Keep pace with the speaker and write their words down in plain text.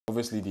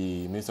Obviously,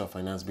 the Minister of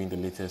Finance being the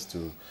latest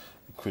to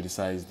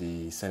criticize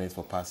the Senate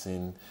for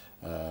passing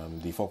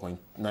the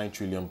 4.9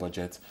 trillion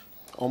budget,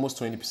 almost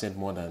 20%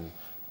 more than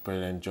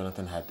President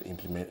Jonathan had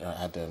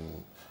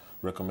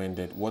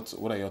recommended. What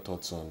are your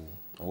thoughts on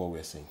what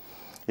we're seeing?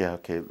 Yeah,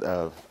 okay.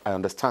 I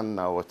understand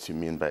now what you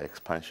mean by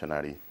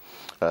expansionary,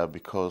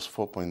 because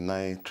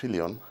 4.9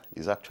 trillion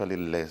is actually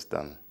less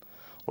than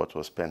what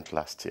was spent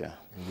last year.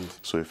 Indeed.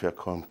 So if you're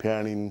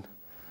comparing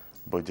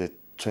budget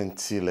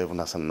 2011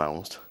 as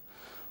announced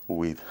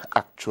with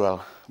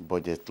actual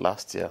budget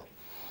last year,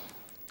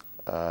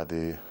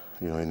 the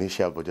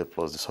initial budget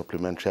plus the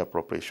supplementary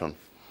appropriation,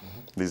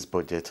 this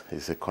budget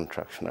is a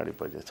contractionary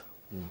budget,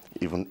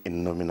 even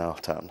in nominal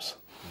terms.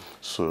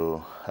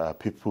 So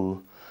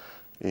people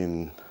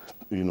in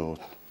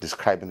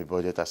describing the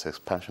budget as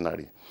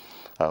expansionary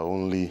are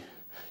only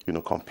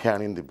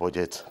comparing the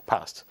budget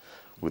passed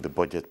with the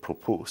budget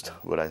proposed,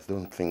 but I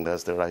don't think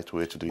that's the right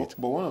way to do it.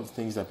 But one of the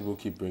things that people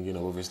keep bringing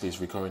up, obviously, is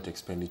recurrent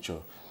expenditure.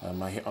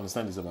 I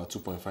understand it's about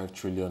 2.5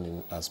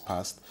 trillion as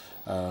passed.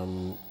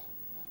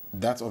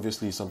 That's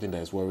obviously something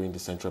that is worrying the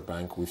central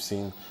bank. We've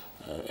seen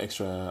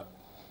extra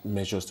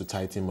measures to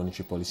tighten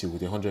monetary policy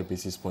with a 100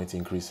 basis point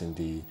increase in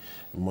the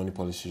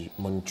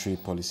monetary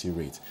policy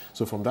rate.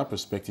 So from that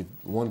perspective,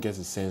 one gets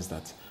a sense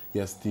that,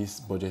 yes, this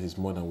budget is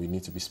more than we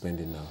need to be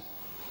spending now.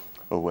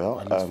 Oh, well,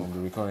 at least from the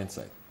recurrent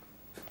side.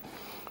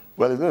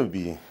 Well, it's going to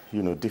be,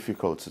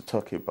 difficult to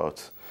talk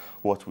about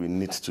what we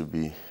need to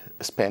be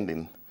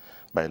spending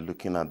by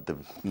looking at the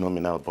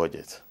nominal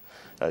budget.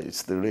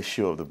 It's the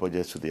ratio of the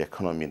budget to the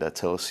economy that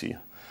tells you,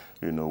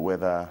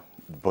 whether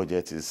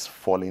budget is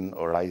falling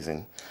or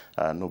rising.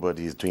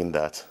 Nobody is doing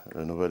that.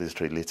 Nobody is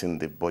relating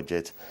the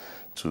budget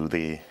to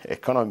the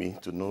economy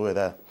to know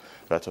whether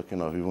we're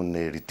talking of even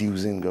a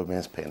reducing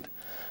government spend.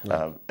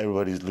 Right.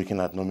 Everybody is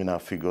looking at nominal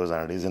figures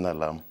and raising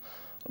alarm.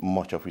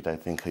 Much of it, I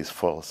think, is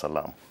false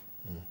alarm.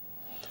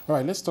 All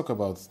right, let's talk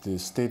about the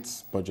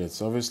state's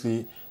budgets.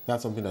 Obviously,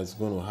 that's something that's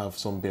going to have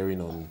some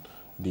bearing on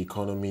the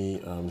economy.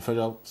 The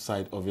federal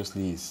side,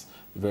 obviously, is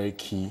very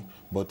key.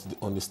 But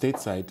on the state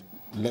side,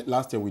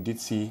 last year we did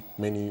see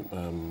many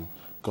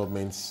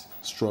governments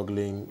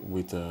struggling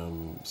with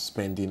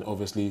spending,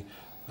 obviously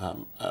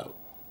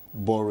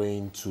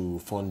borrowing to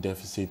fund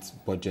deficit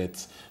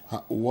budgets.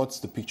 What's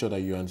the picture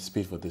that you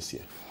anticipate for this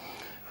year?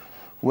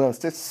 Well,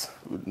 states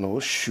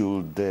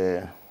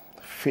should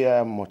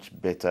fare much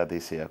better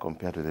this year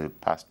compared to the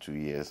past 2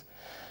 years.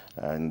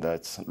 And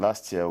that's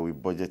last year we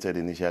budgeted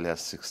initially at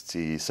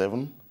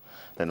 67,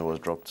 then it was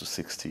dropped to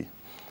 60.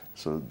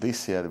 So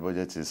this year the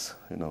budget is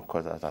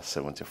cut out at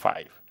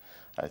 75.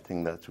 I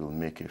think that will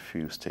make a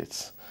few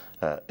states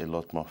a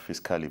lot more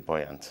fiscally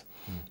buoyant.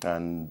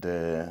 And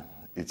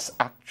it's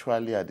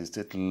actually at the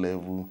state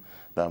level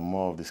that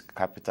more of this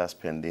capital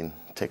spending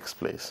takes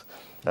place.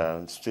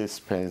 States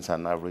spend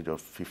an average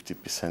of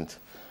 50%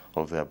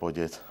 of their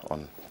budget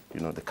on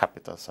the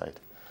capital side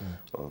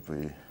of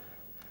the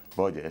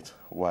budget,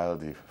 while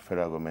the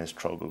federal government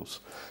struggles,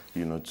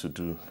 to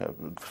do.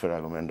 The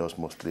federal government does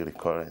mostly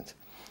recurrent,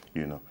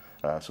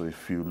 So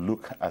if you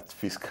look at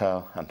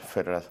fiscal and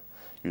federal,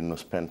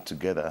 spend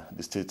together,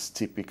 the states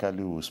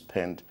typically will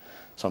spend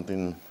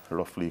something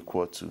roughly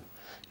equal to,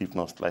 if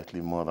not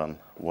slightly more than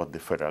what the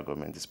federal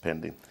government is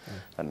spending.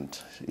 And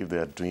if they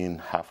are doing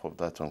half of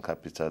that on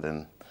capital,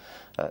 then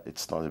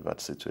it's not a bad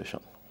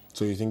situation.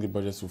 So you think the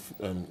budgets,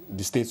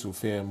 the states will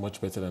fare much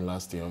better than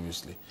last year,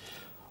 obviously?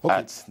 Okay.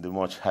 At the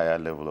much higher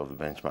level of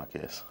the benchmark,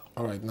 yes.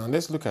 All right. Now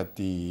let's look at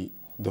the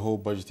whole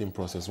budgeting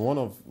process. One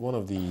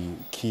of the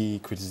key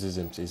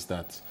criticisms is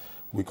that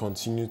we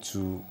continue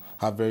to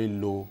have very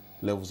low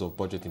levels of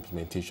budget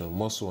implementation,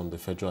 more so on the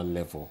federal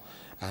level,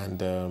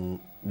 and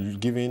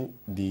given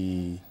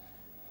the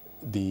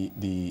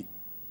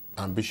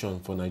ambition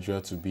for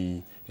Nigeria to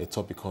be a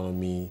top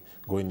economy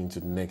going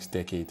into the next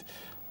decade,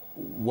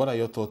 what are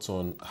your thoughts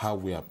on how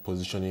we are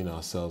positioning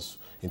ourselves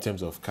in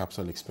terms of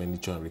capital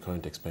expenditure and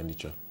recurrent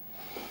expenditure?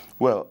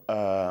 Well,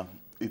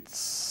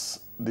 it's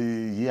the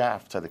year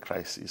after the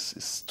crisis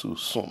is too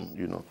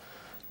soon,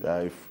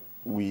 If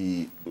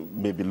we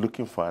may be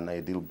looking for an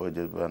ideal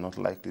budget, but are not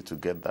likely to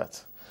get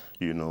that,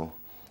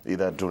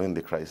 either during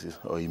the crisis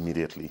or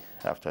immediately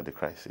after the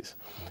crisis.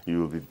 You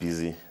will be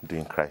busy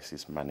doing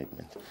crisis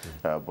management.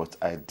 But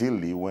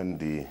ideally,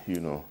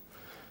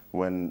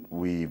 when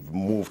we've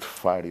moved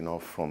far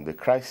enough from the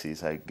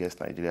crisis, I guess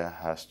Nigeria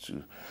has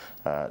to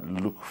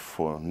look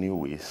for new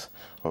ways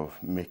of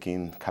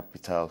making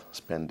capital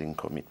spending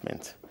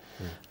commitment.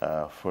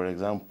 For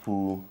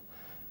example,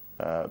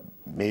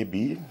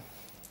 maybe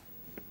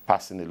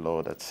passing a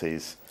law that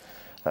says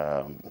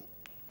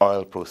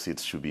oil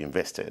proceeds should be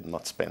invested,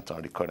 not spent on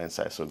the recurrent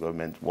side, so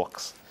government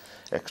works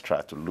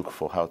extra to look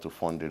for how to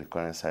fund the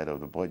recurrent side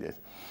of the budget,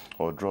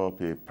 or draw up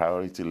a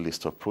priority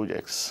list of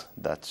projects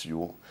that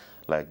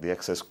like the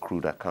excess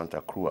crude account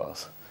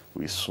accruals,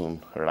 will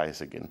soon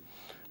rise again.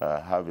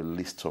 Have a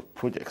list of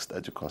projects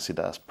that you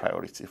consider as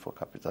priority for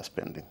capital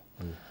spending.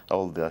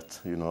 All that,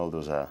 all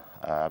those are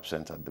are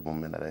absent at the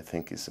moment, and I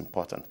think it's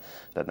important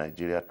that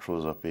Nigeria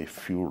throws up a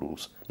few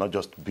rules, not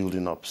just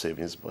building up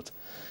savings, but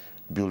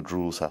build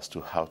rules as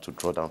to how to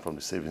draw down from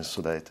the savings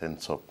so that it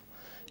ends up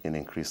in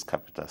increased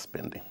capital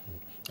spending.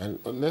 And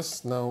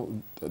let's now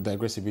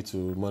digress a bit to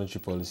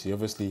monetary policy.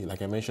 Obviously,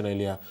 like I mentioned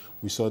earlier,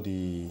 we saw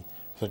the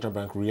central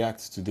bank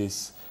react to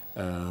this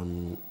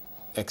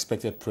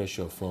expected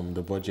pressure from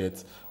the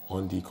budget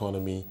on the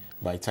economy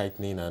by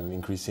tightening and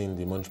increasing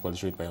the monetary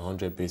policy rate by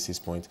 100 basis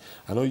points.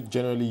 I know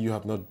generally you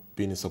have not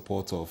been in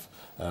support of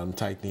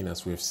tightening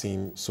as we've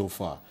seen so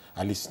far,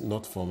 at least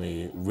not from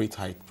a rate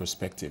hike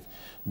perspective.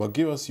 But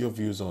give us your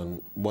views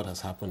on what has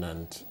happened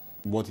and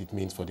what it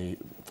means for the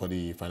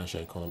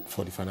financial economy,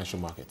 for the financial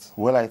markets.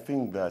 Well, I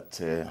think that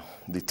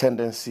the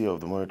tendency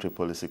of the Monetary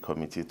Policy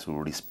Committee to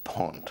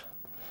respond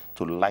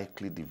to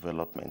likely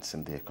developments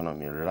in the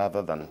economy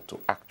rather than to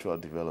actual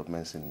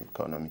developments in the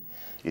economy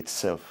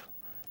itself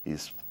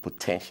is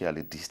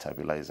potentially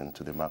destabilizing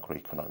to the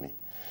macroeconomy.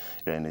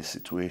 You're in a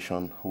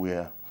situation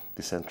where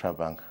the central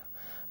bank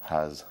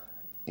has,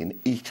 in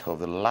each of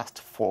the last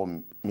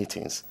 4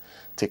 meetings,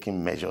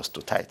 taken measures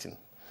to tighten.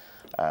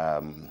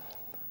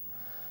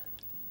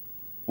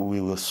 We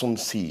will soon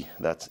see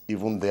that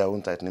even their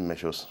own tightening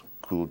measures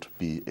could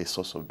be a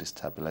source of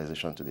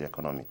destabilization to the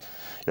economy.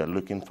 You're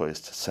looking for a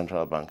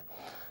central bank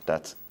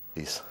that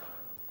is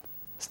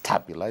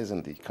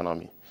stabilizing the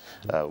economy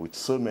with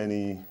so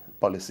many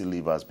policy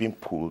levers being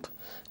pulled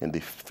in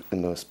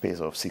the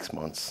space of 6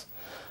 months.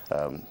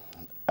 There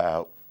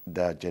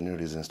are genuine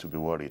reasons to be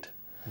worried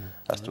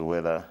as to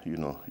whether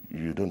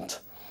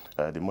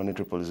the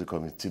Monetary Policy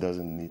Committee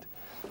doesn't need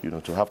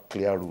to have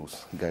clear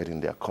rules guiding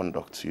their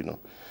conduct.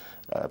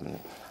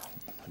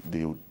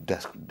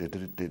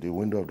 The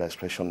window of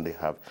discretion they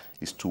have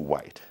is too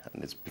wide,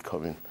 and it's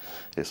becoming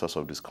a source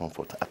of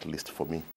discomfort, at least for me.